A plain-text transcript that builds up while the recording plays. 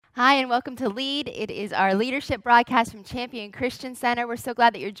Hi, and welcome to Lead. It is our leadership broadcast from Champion Christian Center. We're so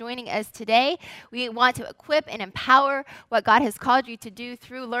glad that you're joining us today. We want to equip and empower what God has called you to do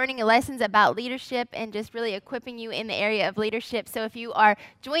through learning lessons about leadership and just really equipping you in the area of leadership. So if you are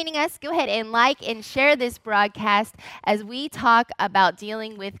joining us, go ahead and like and share this broadcast as we talk about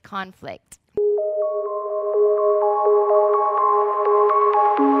dealing with conflict.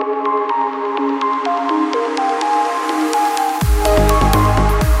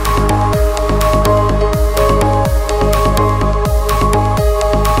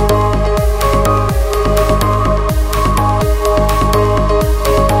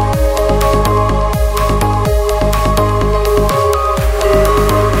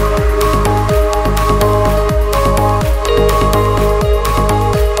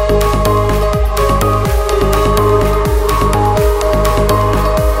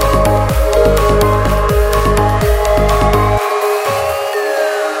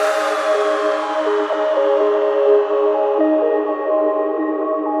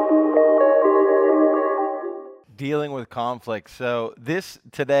 Dealing with conflict. So this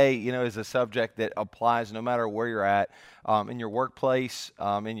today, is a subject that applies no matter where you're at, in your workplace,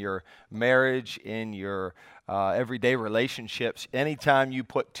 in your marriage, in your everyday relationships. Anytime you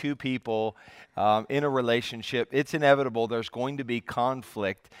put two people in a relationship, it's inevitable there's going to be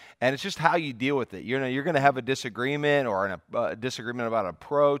conflict, and it's just how you deal with it. You're going to have a disagreement or a disagreement about an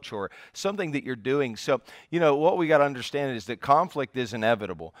approach or something that you're doing. So, what we got to understand is that conflict is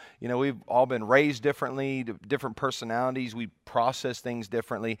inevitable. We've all been raised differently, different personalities. We process things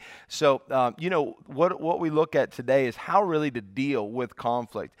differently. So, what we look at today is how really to deal with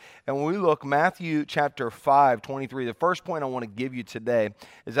conflict. And when we look Matthew chapter 5:23, the first point I want to give you today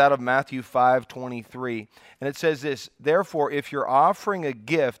is out of Matthew 5:23, and it says this: "Therefore, if you're offering a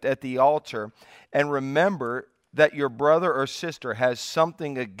gift at the altar, and remember that your brother or sister has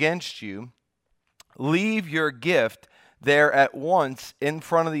something against you, leave your gift there at once in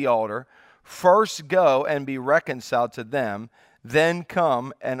front of the altar. First go and be reconciled to them, then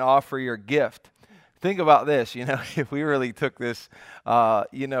come and offer your gift." Think about this, if we really took this,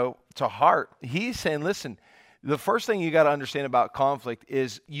 to heart. He's saying, listen, the first thing you got to understand about conflict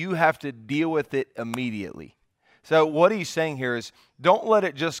is you have to deal with it immediately. So what he's saying here is don't let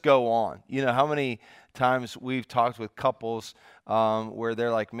it just go on. How many times we've talked with couples where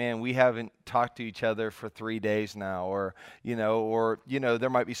they're like, man, we haven't talked to each other for 3 days now, or there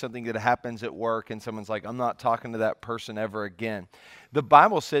might be something that happens at work and someone's like, I'm not talking to that person ever again. The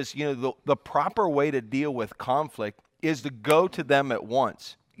Bible says, the proper way to deal with conflict is to go to them at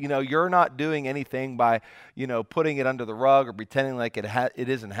once. You're not doing anything by, putting it under the rug or pretending like it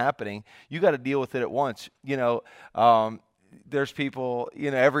isn't happening. You got to deal with it at once. There's people,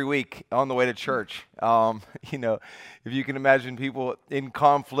 every week on the way to church, if you can imagine people in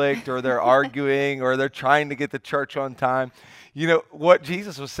conflict or they're arguing or they're trying to get to church on time, what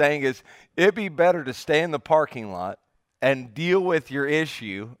Jesus was saying is it'd be better to stay in the parking lot and deal with your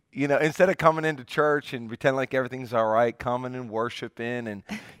issue, instead of coming into church and pretend like everything's all right, coming and worshiping and,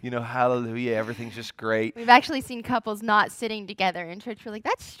 hallelujah, everything's just great. We've actually seen couples not sitting together in church. We're like,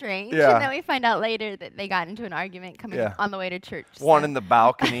 that's strange. Yeah. And then we find out later that they got into an argument coming on the way to church. One in the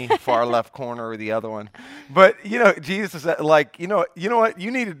balcony, far left corner, or the other one. But, Jesus is like, you know what?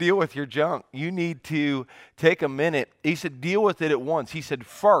 You need to deal with your junk. You need to take a minute. He said, deal with it at once. He said,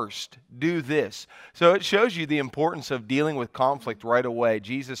 first, do this. So it shows you the importance of dealing with conflict right away.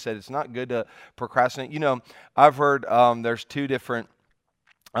 Jesus said it's not good to procrastinate. I've heard there's two different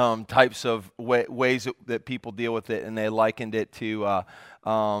types of ways that people deal with it, and they likened it to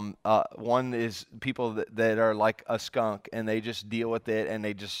one is people that are like a skunk, and they just deal with it, and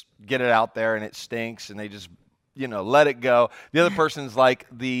they just get it out there, and it stinks, and they just let it go. The other person's like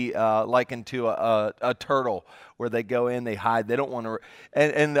likened to a turtle, where they go in, they hide, they don't want to.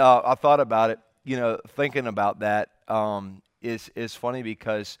 And I thought about it, thinking about that is funny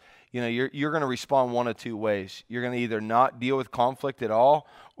because you're going to respond one of two ways. You're going to either not deal with conflict at all,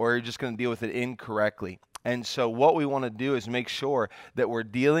 or you're just going to deal with it incorrectly. And so what we want to do is make sure that we're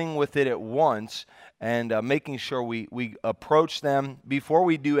dealing with it at once and making sure we approach them before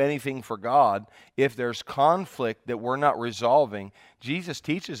we do anything for God. If there's conflict that we're not resolving, Jesus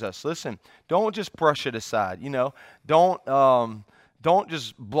teaches us, listen, don't just brush it aside. Don't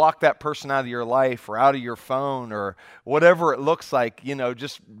just block that person out of your life or out of your phone or whatever it looks like,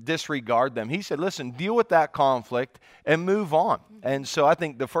 just disregard them. He said, listen, deal with that conflict and move on. And so I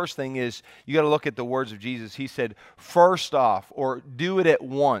think the first thing is you got to look at the words of Jesus. He said, first off, or do it at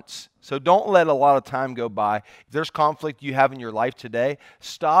once. So don't let a lot of time go by. If there's conflict you have in your life today,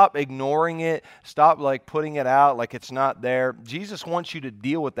 stop ignoring it. Stop like putting it out like it's not there. Jesus wants you to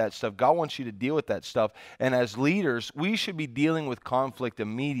deal with that stuff. God wants you to deal with that stuff. And as leaders, we should be dealing with conflict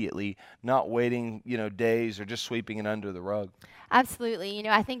immediately, not waiting, days or just sweeping it under the rug. Absolutely.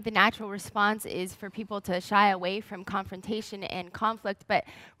 I think the natural response is for people to shy away from confrontation and conflict. But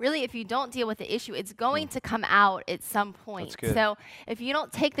really, if you don't deal with the issue, it's going to come out at some point. That's good. So if you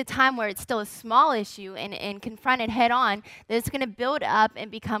don't take the time where it's still a small issue and confront it head on, then it's going to build up and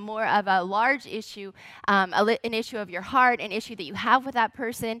become more of a large issue, an issue of your heart, an issue that you have with that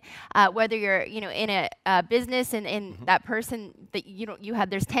person, whether you're in a business and that person that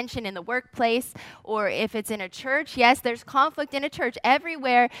there's tension in the workplace, or if it's in a church. Yes, there's conflict in a church.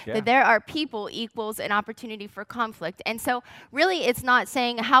 Everywhere that there are people equals an opportunity for conflict. And so really it's not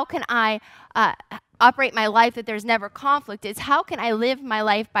saying how can I operate my life that there's never conflict. It's how can I live my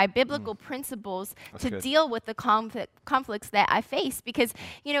life by biblical principles to deal with the conflicts that I face. Because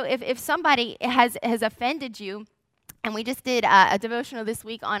if somebody has offended you, and we just did a devotional this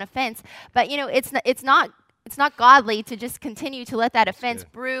week on offense, but it's not godly to just continue to let that offense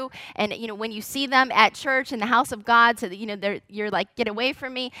brew. And when you see them at church in the house of God, so that you're like, get away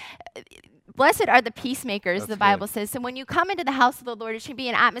from me. Blessed are the peacemakers, the Bible says. So when you come into the house of the Lord, it should be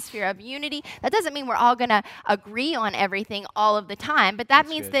an atmosphere of unity. That doesn't mean we're all going to agree on everything all of the time, but that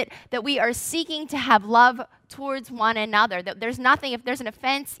means that we are seeking to have love towards one another. That there's nothing, if there's an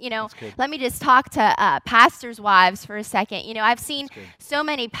offense, let me just talk to pastors' wives for a second. I've seen so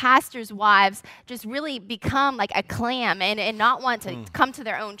many pastors' wives just really become like a clam and not want to come to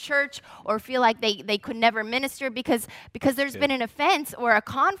their own church or feel like they could never minister because there's been an offense or a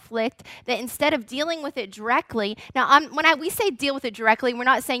conflict that instead of dealing with it directly. Now, we say deal with it directly, we're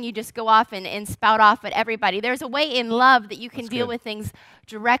not saying you just go off and spout off at everybody. There's a way in love that you can deal with things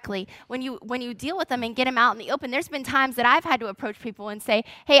directly. When you deal with them and get them out in the open, there's been times that I've had to approach people and say,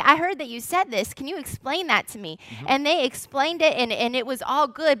 hey, I heard that you said this. Can you explain that to me? And they explained it, and it was all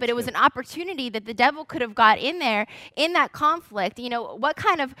good, but it was an opportunity that the devil could have got in there in that conflict. What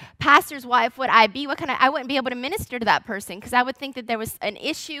kind of pastor's wife would I be? I wouldn't be able to minister to that person because I would think that there was an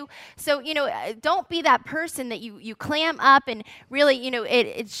issue. So, don't be that person that you clam up and really,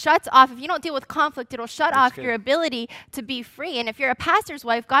 it shuts off. If you don't deal with conflict, it'll shut off your ability to be free. And if you're a pastor's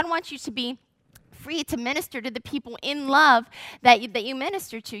wife, God wants you to be free to minister to the people in love that you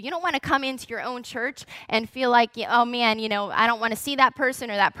minister to. You don't want to come into your own church and feel like, oh man, I don't want to see that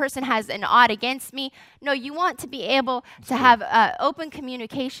person or that person has an odd against me. No, you want to be able to have open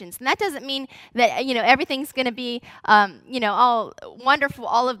communications. And that doesn't mean that, everything's going to be, all wonderful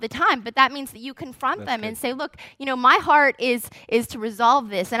all of the time, but that means that you confront them and say, look, my heart is to resolve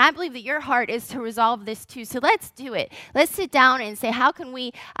this, and I believe that your heart is to resolve this too. So let's do it. Let's sit down and say, how can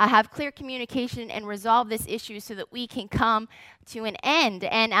we have clear communication and resolve this issue so that we can come to an end.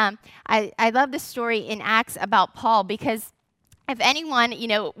 And I love the story in Acts about Paul, because if anyone,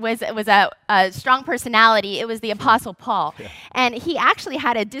 was a strong personality, it was the Apostle Paul. And he actually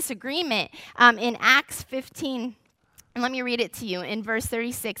had a disagreement in Acts 15. And let me read it to you in verse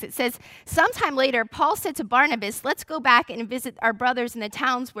 36. It says, sometime later, Paul said to Barnabas, let's go back and visit our brothers in the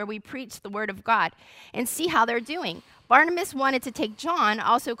towns where we preach the word of God and see how they're doing. Barnabas wanted to take John,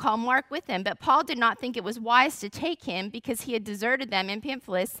 also called Mark, with him, but Paul did not think it was wise to take him because he had deserted them in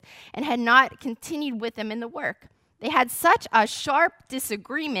Pamphylia and had not continued with them in the work. They had such a sharp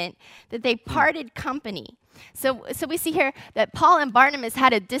disagreement that they parted company. So we see here that Paul and Barnabas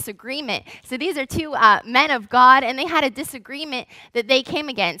had a disagreement. So these are two men of God, and they had a disagreement that they came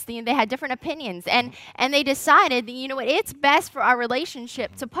against. They had different opinions, and they decided that, it's best for our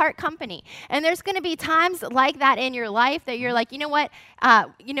relationship to part company. And there's going to be times like that in your life that you're like,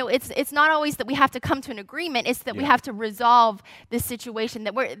 it's not always that we have to come to an agreement. It's that we have to resolve this situation.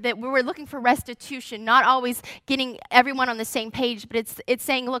 That we're looking for restitution, not always getting everyone on the same page, but it's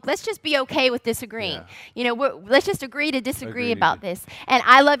saying, look, let's just be okay with disagreeing. Let's just agree to disagree about this. And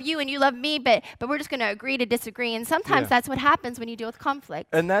I love you and you love me, but we're just going to agree to disagree. And sometimes that's what happens when you deal with conflict.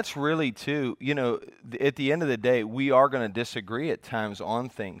 And that's really, too, at the end of the day, we are going to disagree at times on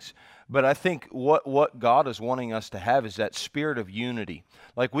things. But I think what God is wanting us to have is that spirit of unity.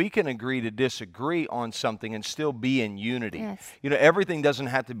 Like, we can agree to disagree on something and still be in unity. Yes. Everything doesn't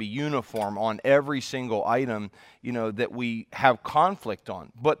have to be uniform on every single item, that we have conflict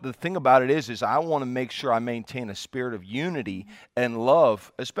on. But the thing about it is I want to make sure I maintain a spirit of unity and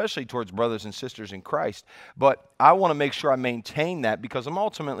love, especially towards brothers and sisters in Christ. But I want to make sure I maintain that because I'm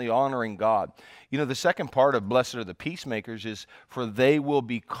ultimately honoring God. The second part of blessed are the peacemakers is for they will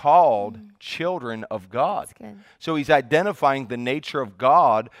be called called children of God. That's good. So he's identifying the nature of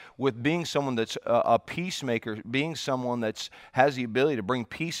God with being someone that's a peacemaker, being someone that has the ability to bring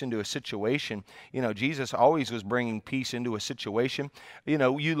peace into a situation. You know, Jesus always was bringing peace into a situation. You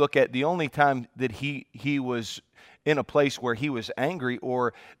know, you look at the only time that he was in a place where he was angry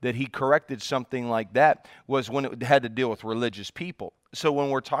or that he corrected something like that was when it had to deal with religious people. So when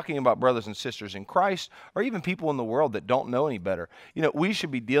we're talking about brothers and sisters in Christ, or even people in the world that don't know any better, you know, we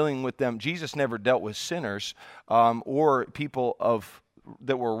should be dealing with them. Jesus never dealt with sinners or people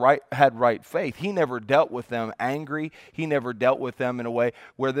that were had right faith. He never dealt with them angry. He never dealt with them in a way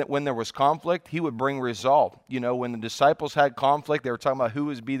where when there was conflict, he would bring resolve. You know, when the disciples had conflict, they were talking about who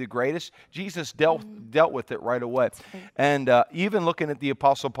would be the greatest. Jesus dealt with it right away. And even looking at the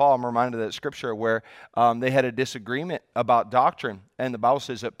Apostle Paul, I'm reminded of that scripture where they had a disagreement about doctrine. And the Bible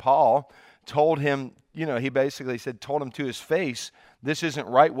says that Paul told him, you know, he basically told him to his face, this isn't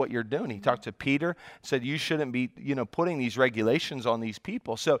right what you're doing. He talked to Peter, said you shouldn't be, you know, putting these regulations on these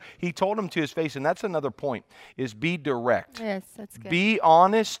people. So he told him to his face, and that's another point, is be direct. Yes, that's good. Be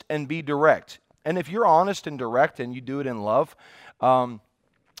honest and be direct. And if you're honest and direct and you do it in love,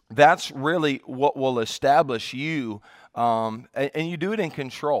 that's really what will establish you. And you do it in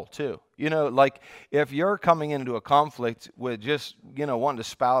control too. You know, like if you're coming into a conflict with just, you know, wanting to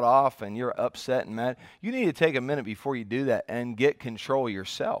spout off and you're upset and mad, you need to take a minute before you do that and get control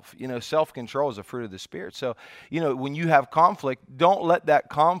yourself. You know, self-control is a fruit of the Spirit. So, you know, when you have conflict, don't let that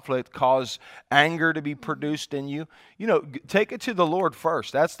conflict cause anger to be produced in you. You know, take it to the Lord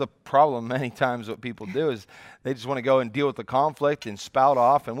first. That's the problem many times what people do is they just want to go and deal with the conflict and spout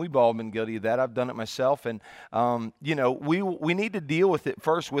off, and we've all been guilty of that. I've done it myself. And, you know, we need to deal with it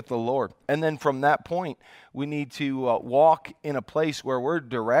first with the Lord. And then from that point, we need to walk in a place where we're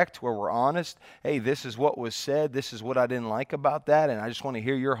direct, where we're honest. Hey, this is what was said. This is what I didn't like about that, and I just want to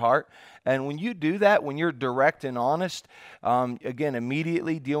hear your heart. And when you do that, when you're direct and honest, again,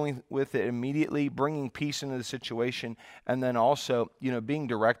 immediately dealing with it, immediately bringing peace into the situation, and then also, you know, being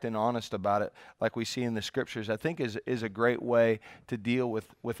direct and honest about it, like we see in the scriptures, I think is a great way to deal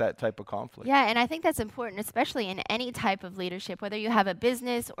with that type of conflict. Yeah, and I think that's important, especially in any type of leadership, whether you have a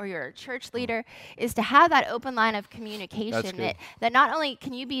business or you're a church leader, is to have that open line of communication that not only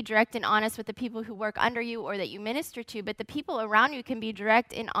can you be direct and honest with the people who work under you or that you minister to, but the people around you can be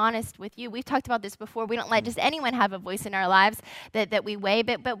direct and honest with you. We've talked about this before. We don't let just anyone have a voice in our lives that we weigh,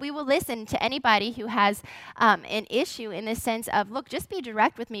 but we will listen to anybody who has an issue in the sense of, look, just be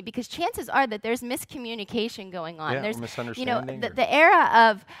direct with me, because chances are that there's miscommunication going on. Yeah, there's misunderstanding. You know, the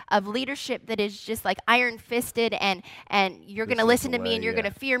era of leadership that is just like iron-fisted and you're going to listen to me and you're going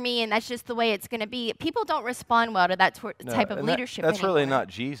to fear me and that's just the way it's going to be. People don't respond well to that type of leadership That's anymore. really not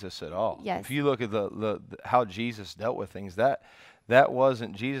Jesus at all. Yes. If you look at the how Jesus dealt with things,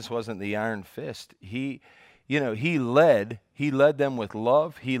 Jesus wasn't the iron fist. He led them with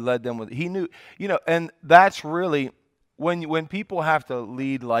love. He knew, you know, and that's really when people have to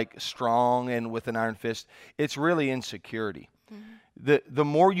lead like strong and with an iron fist, it's really insecurity. Mm-hmm. The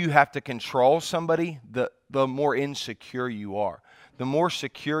more you have to control somebody, the more insecure you are. The more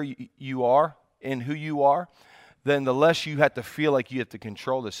secure you are in who you are, then the less you have to feel like you have to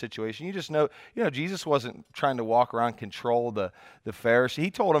control the situation. You just know, you know, Jesus wasn't trying to walk around control the Pharisee. He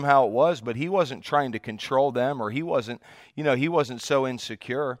told them how it was, but he wasn't trying to control them, or he wasn't so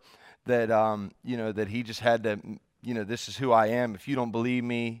insecure that that he just had to, you know, this is who I am. If you don't believe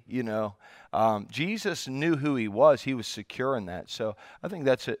me, you know. Jesus knew who he was. He was secure in that. So I think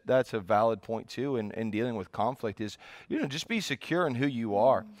that's a valid point too in dealing with conflict is, you know, just be secure in who you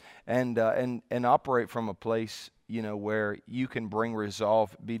are and operate from a place, you know, where you can bring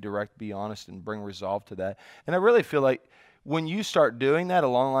resolve, be direct, be honest, and bring resolve to that. And I really feel like when you start doing that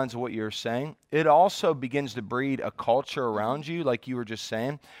along the lines of what you're saying, it also begins to breed a culture around you, like you were just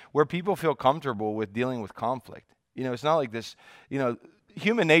saying, where people feel comfortable with dealing with conflict. You know, it's not like this, you know,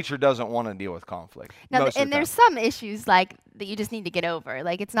 human nature doesn't want to deal with conflict. Now, and there's some issues like that you just need to get over.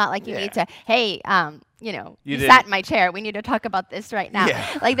 Like, it's not like you need to, hey, you know, you sat in my chair. We need to talk about this right now.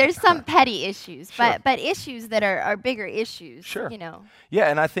 Yeah. Like, there's some petty issues, Sure. but issues that are bigger issues. Sure. You know. Yeah,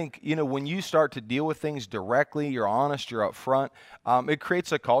 and I think, you know, when you start to deal with things directly, you're honest, you're upfront, it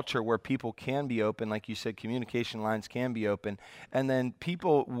creates a culture where people can be open. Like you said, communication lines can be open, and then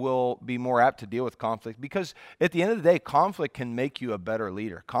people will be more apt to deal with conflict, because at the end of the day, conflict can make you a better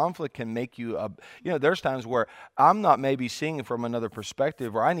leader. Conflict can make you there's times where I'm not maybe seeing it from another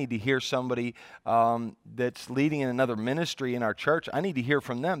perspective, or I need to hear somebody that's leading in another ministry in our church, I need to hear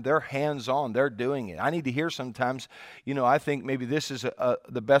from them. They're hands-on. They're doing it. I need to hear sometimes, I think maybe this is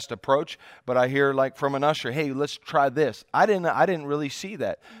the best approach, but I hear like from an usher, hey, let's try this. I didn't really see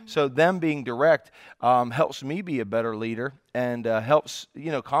that. So them being direct helps me be a better leader, and helps,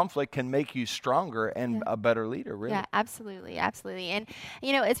 conflict can make you stronger and a better leader, really. Yeah, absolutely, absolutely. And,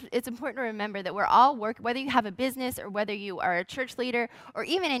 it's important to remember that we're all whether you have a business or whether you are a church leader or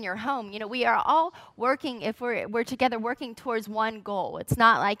even in your home, we are all working, if we're together working towards one goal. It's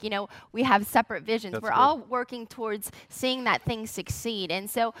not like, we have separate visions. That's we're good. all working towards seeing that thing succeed. And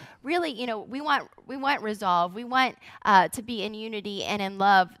so really, we want resolve. We want to be in unity and in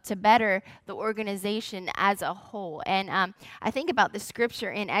love to better the organization as a whole. And I think about the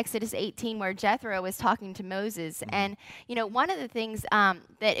scripture in Exodus 18 where Jethro was talking to Moses. And, one of the things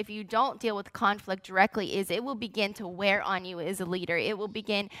that if you don't deal with conflict directly is it will begin to wear on you as a leader. It will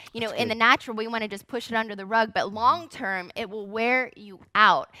begin, in the natural, we want to just push it under the rug, but long term, it will wear you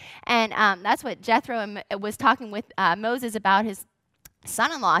out. And that's what Jethro was talking with Moses about, his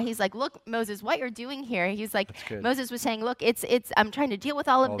son-in-law. He's like, look, Moses, what you're doing here. He's like, Moses was saying, look, I'm trying to deal with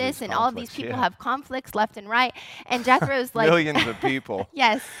all of this, and all of these people have conflicts left and right. And Jethro's like, millions of people.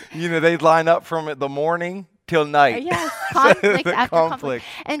 Yes. They line up from the morning till night. Yes, conflict after conflict. conflict.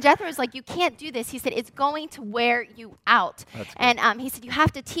 And Jethro's like, you can't do this. He said, it's going to wear you out. And he said, you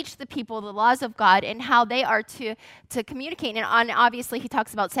have to teach the people the laws of God and how they are to communicate. And obviously, he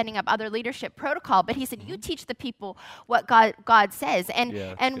talks about setting up other leadership protocol. But he said, you teach the people what God says.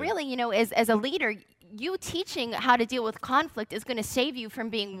 And really, as a leader, you teaching how to deal with conflict is going to save you from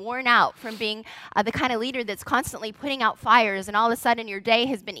being worn out, from being the kind of leader that's constantly putting out fires, and all of a sudden your day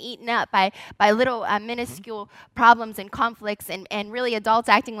has been eaten up by little minuscule problems and conflicts, and really adults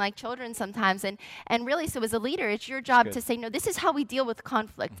acting like children sometimes. And really, so as a leader, it's your job to say, no, this is how we deal with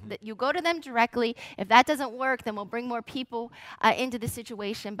conflict. That you go to them directly. If that doesn't work, then we'll bring more people into the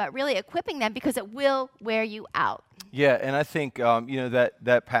situation, but really equipping them because it will wear you out. Yeah, and I think,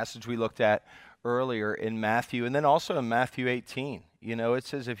 that passage we looked at earlier in Matthew, and then also in Matthew 18, it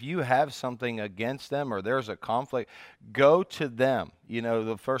says if you have something against them or there's a conflict, go to them.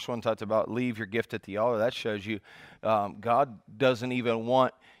 The first one talked about leave your gift at the altar. That shows you God doesn't even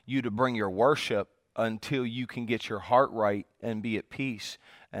want you to bring your worship until you can get your heart right and be at peace.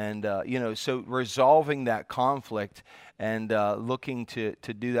 And, so resolving that conflict and looking to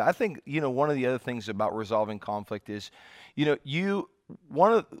do that. I think, one of the other things about resolving conflict is,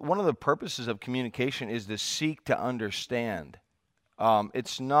 one of the purposes of communication is to seek to understand.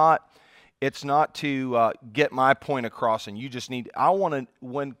 It's not to get my point across, and you just need.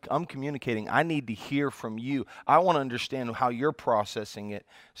 When I'm communicating, I need to hear from you. I want to understand how you're processing it,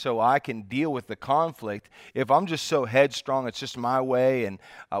 so I can deal with the conflict. If I'm just so headstrong, it's just my way, and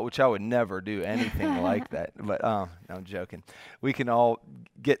which I would never do anything like that. But no, I'm joking. We can all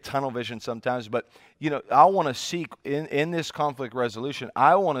get tunnel vision sometimes, but I want to seek in this conflict resolution.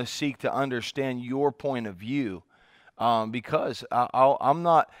 I want to seek to understand your point of view, because I'm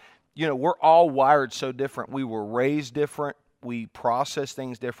not. We're all wired so different. We were raised different. We process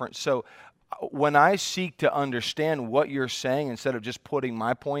things different. So when I seek to understand what you're saying instead of just putting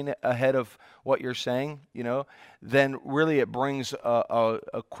my point ahead of what you're saying, then really it brings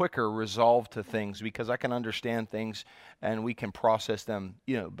a quicker resolve to things because I can understand things and we can process them,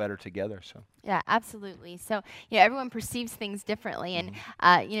 better together. So. Yeah, absolutely. So, everyone perceives things differently. And,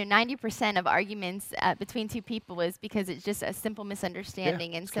 90% of arguments between two people is because it's just a simple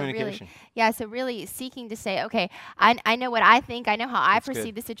misunderstanding. And so really seeking to say, okay, I know what I think. I know how I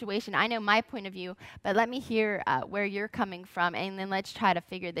perceive the situation. I know my point of view, but let me hear where you're coming from, and then let's try to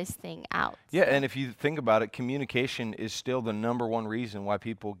figure this thing out. Yeah, and if you think about it, communication is still the number one reason why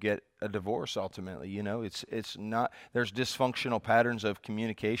people get a divorce ultimately. It's not, there's dysfunctional patterns of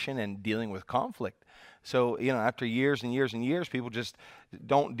communication and dealing with conflict. So, after years and years and years, people just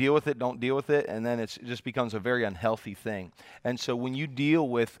don't deal with it, and then it just becomes a very unhealthy thing. And so when you deal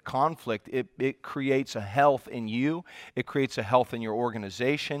with conflict, it creates a health in you, it creates a health in your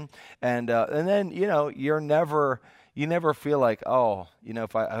organization, and then, you never feel like, I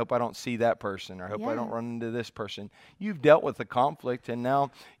hope I don't see that person, or I hope I don't run into this person. You've dealt with the conflict, and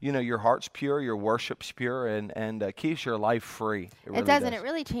now, your heart's pure, your worship's pure, and keeps your life free. It does, and it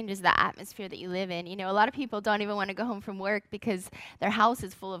really changes the atmosphere that you live in. A lot of people don't even want to go home from work because their house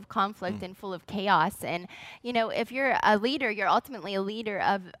is full of conflict and full of chaos. And, if you're a leader, you're ultimately a leader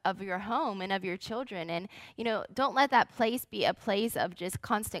of your home and of your children. And, don't let that place be a place of just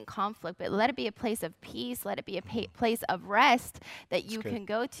constant conflict, but let it be a place of peace. Let it be a place of rest that you good. can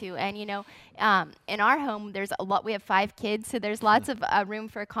go to. And, in our home, there's a lot, we have 5 kids, so there's lots of room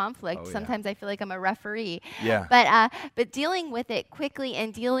for conflict. Oh, yeah. Sometimes I feel like I'm a referee. Yeah. But dealing with it quickly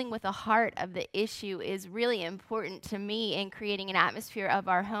and dealing with the heart of the issue is really important to me in creating an atmosphere of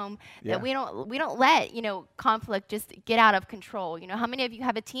our home Yeah. that we don't let, conflict just get out of control. How many of you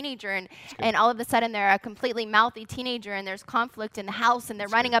have a teenager and all of a sudden they're a completely mouthy teenager and there's conflict in the house and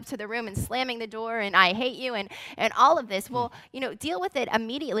they're running up to the room and slamming the door and I hate you and all of this. Well, deal with it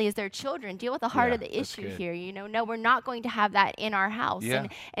immediately as their children. Deal with the heart Yeah, of the that's issue good. here. No, we're not going to have that in our house. Yeah.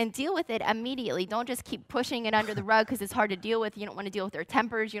 And deal with it immediately. Don't just keep pushing it under the rug because it's hard to deal with. You don't want to deal with their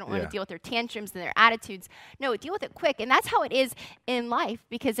tempers. You don't want Yeah. to deal with their tantrums and their attitudes. No, deal with it quick. And that's how it is in life,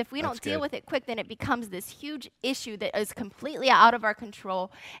 because if we That's don't deal good. with it quick, then it becomes this huge issue that is completely out of our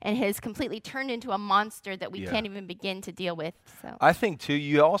control and has completely turned into a monster that we Yeah. can't even begin to deal with. So I think, too,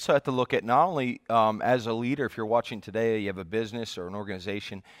 you also have to look at not only as a leader, if you're watching today, you have a business or an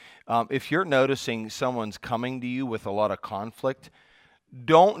organization, if you're noticing someone's coming to you with a lot of conflict,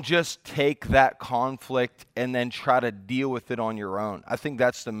 don't just take that conflict and then try to deal with it on your own. I think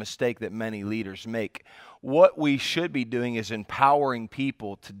that's the mistake that many leaders make. What we should be doing is empowering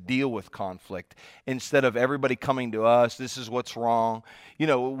people to deal with conflict instead of everybody coming to us, this is what's wrong.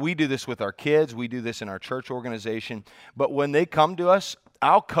 We do this with our kids, we do this in our church organization, but when they come to us,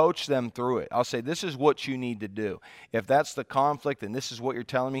 I'll coach them through it. I'll say, this is what you need to do. If that's the conflict and this is what you're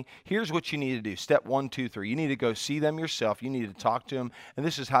telling me, here's what you need to do. Step 1, 2, 3. You need to go see them yourself. You need to talk to them. And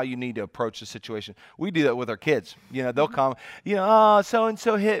this is how you need to approach the situation. We do that with our kids. They'll come, oh,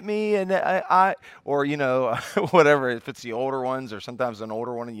 so-and-so hit me. And or, whatever, if it's the older ones or sometimes an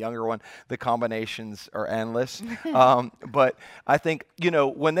older one and younger one, the combinations are endless. But I think,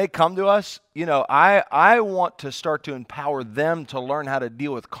 when they come to us, I want to start to empower them to learn how to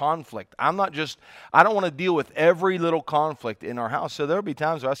deal with conflict. I don't want to deal with every little conflict in our house. So there'll be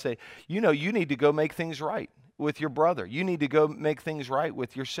times where I say, you need to go make things right with your brother. You need to go make things right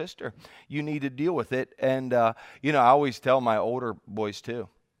with your sister. You need to deal with it. And, I always tell my older boys too,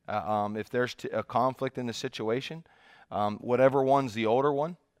 if there's a conflict in the situation, whatever one's the older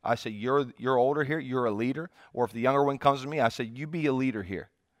one, I say, you're older here, you're a leader. Or if the younger one comes to me, I say, you be a leader here.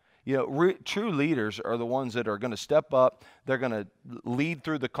 True leaders are the ones that are going to step up. They're going to lead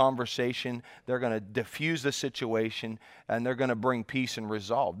through the conversation. They're going to diffuse the situation, and they're going to bring peace and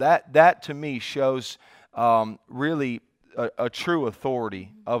resolve. That to me shows really a true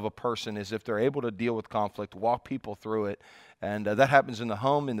authority of a person is if they're able to deal with conflict, walk people through it. And that happens in the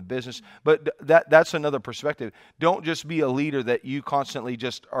home, in the business. But that's another perspective. Don't just be a leader that you constantly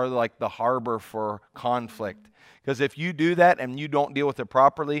just are like the harbor for conflict. Because if you do that and you don't deal with it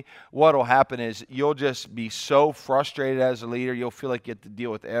properly, what will happen is you'll just be so frustrated as a leader. You'll feel like you have to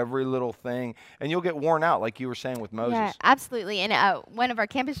deal with every little thing. And you'll get worn out, like you were saying with Moses. yeah, absolutely. And one of our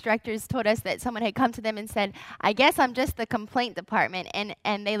campus directors told us that someone had come to them and said, I guess I'm just the complaint department.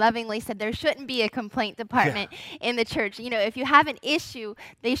 And they lovingly said there shouldn't be a complaint department in the church. If you have an issue,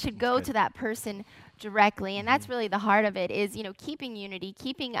 they should go to that person directly, and that's really the heart of it is keeping unity,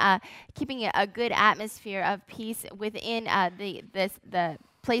 keeping a good atmosphere of peace within the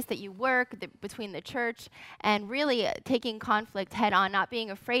place that you work, between the church, and really taking conflict head on, not being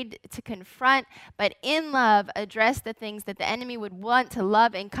afraid to confront, but in love address the things that the enemy would want to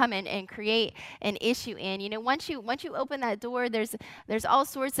love and come in and create an issue in. Once you open that door, there's all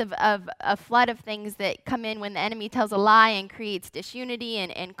sorts of a flood of things that come in when the enemy tells a lie and creates disunity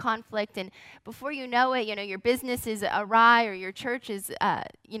and conflict, and before you know it, your business is awry or your church is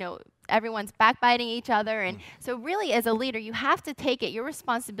everyone's backbiting each other. And so really as a leader, you have to take it your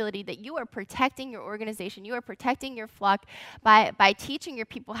responsibility that you are protecting your organization, you are protecting your flock by teaching your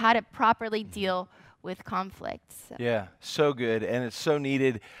people how to properly deal with conflict. So. Yeah, so good. And it's so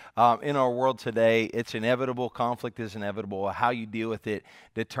needed in our world today. It's inevitable. Conflict is inevitable. How you deal with it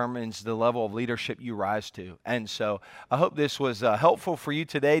determines the level of leadership you rise to. And so I hope this was helpful for you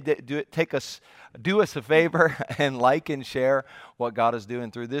today. Do us a favor and like and share what God is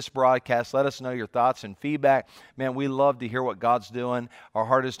doing through this broadcast. Let us know your thoughts and feedback. Man, we love to hear what God's doing. Our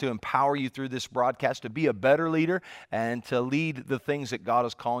heart is to empower you through this broadcast to be a better leader and to lead the things that God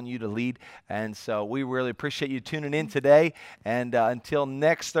is calling you to lead. And so we really appreciate you tuning in today. And until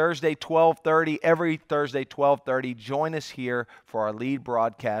next Thursday, 12:30, every Thursday, 12:30, join us here for our lead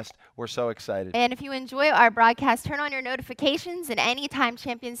broadcast. We're so excited. And if you enjoy our broadcast, turn on your notifications, and anytime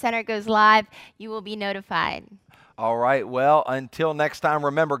Champion Center goes live, you will be notified. All right. Well, until next time,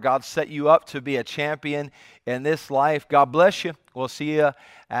 remember, God set you up to be a champion in this life. God bless you. We'll see you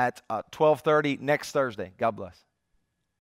at 12:30 next Thursday. God bless.